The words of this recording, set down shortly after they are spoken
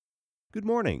Good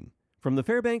morning. From the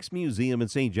Fairbanks Museum in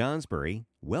St. Johnsbury,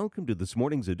 welcome to this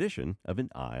morning's edition of An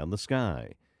Eye on the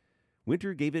Sky.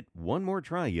 Winter gave it one more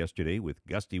try yesterday with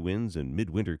gusty winds and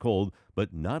midwinter cold,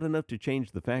 but not enough to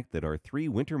change the fact that our 3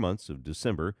 winter months of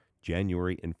December,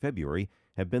 January, and February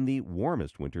have been the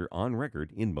warmest winter on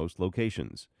record in most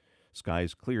locations.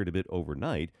 Skies cleared a bit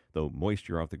overnight, though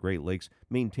moisture off the Great Lakes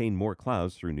maintained more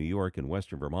clouds through New York and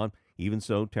western Vermont. Even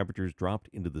so, temperatures dropped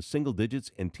into the single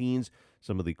digits and teens.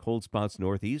 Some of the cold spots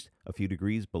northeast, a few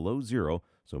degrees below zero,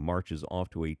 so March is off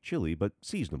to a chilly but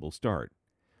seasonable start.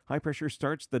 High pressure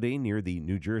starts the day near the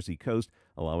New Jersey coast,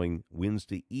 allowing winds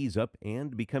to ease up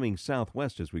and becoming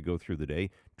southwest as we go through the day,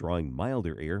 drawing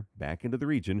milder air back into the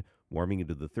region, warming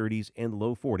into the 30s and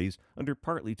low 40s under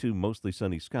partly to mostly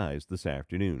sunny skies this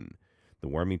afternoon. The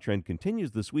warming trend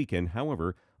continues this weekend.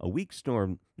 However, a weak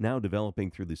storm now developing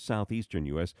through the southeastern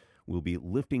U.S. will be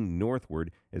lifting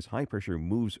northward as high pressure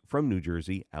moves from New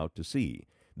Jersey out to sea.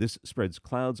 This spreads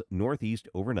clouds northeast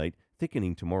overnight,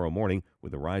 thickening tomorrow morning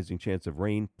with a rising chance of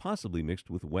rain, possibly mixed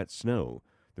with wet snow.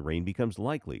 The rain becomes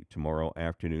likely tomorrow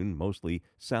afternoon, mostly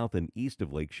south and east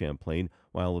of Lake Champlain,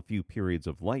 while a few periods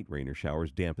of light rain or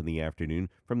showers dampen the afternoon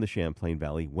from the Champlain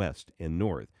Valley west and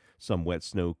north. Some wet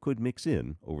snow could mix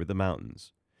in over the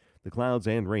mountains. The clouds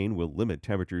and rain will limit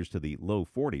temperatures to the low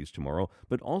 40s tomorrow,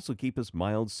 but also keep us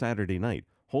mild Saturday night,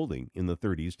 holding in the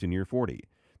 30s to near 40.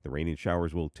 The rain and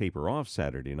showers will taper off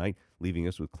Saturday night, leaving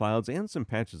us with clouds and some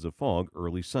patches of fog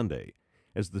early Sunday.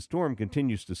 As the storm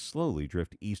continues to slowly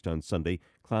drift east on Sunday,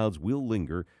 clouds will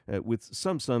linger, with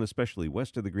some sun, especially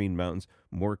west of the Green Mountains,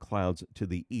 more clouds to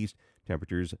the east.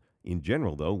 Temperatures in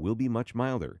general, though, will be much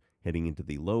milder, heading into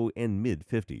the low and mid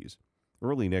 50s.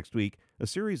 Early next week, a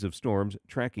series of storms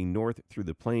tracking north through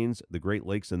the plains, the Great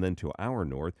Lakes, and then to our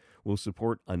north will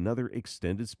support another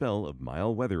extended spell of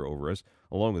mild weather over us,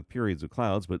 along with periods of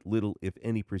clouds but little, if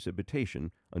any,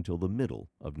 precipitation until the middle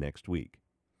of next week.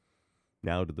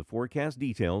 Now to the forecast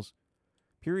details.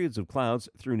 Periods of clouds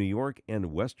through New York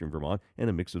and western Vermont, and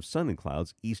a mix of sun and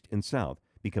clouds east and south,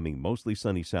 becoming mostly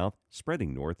sunny south,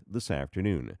 spreading north this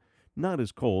afternoon. Not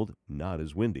as cold, not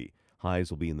as windy. Highs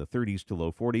will be in the 30s to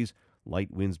low 40s.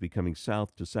 Light winds becoming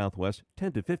south to southwest,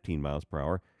 10 to 15 miles per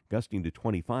hour, gusting to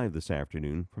 25 this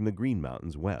afternoon from the Green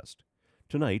Mountains west.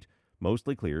 Tonight,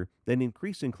 mostly clear, then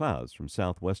increasing clouds from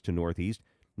southwest to northeast.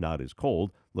 Not as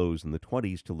cold, lows in the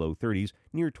 20s to low 30s,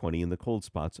 near 20 in the cold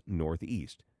spots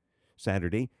northeast.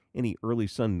 Saturday, any early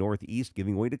sun northeast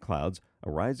giving way to clouds,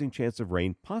 a rising chance of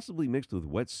rain, possibly mixed with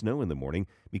wet snow in the morning,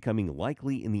 becoming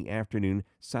likely in the afternoon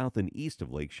south and east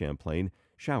of Lake Champlain,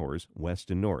 showers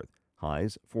west and north.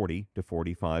 Highs 40 to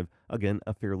 45, again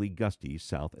a fairly gusty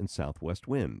south and southwest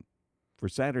wind. For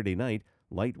Saturday night,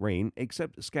 light rain,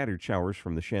 except scattered showers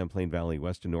from the Champlain Valley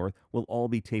west and north, will all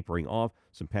be tapering off,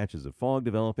 some patches of fog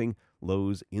developing,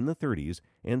 lows in the 30s,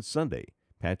 and Sunday,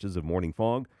 patches of morning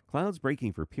fog, clouds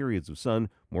breaking for periods of sun,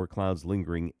 more clouds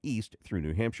lingering east through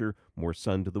New Hampshire, more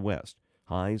sun to the west,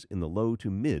 highs in the low to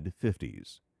mid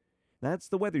 50s. That's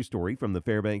the weather story from the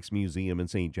Fairbanks Museum in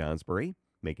St. Johnsbury.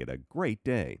 Make it a great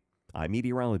day. I'm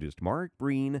meteorologist Mark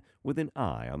Breen with An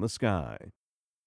Eye on the Sky.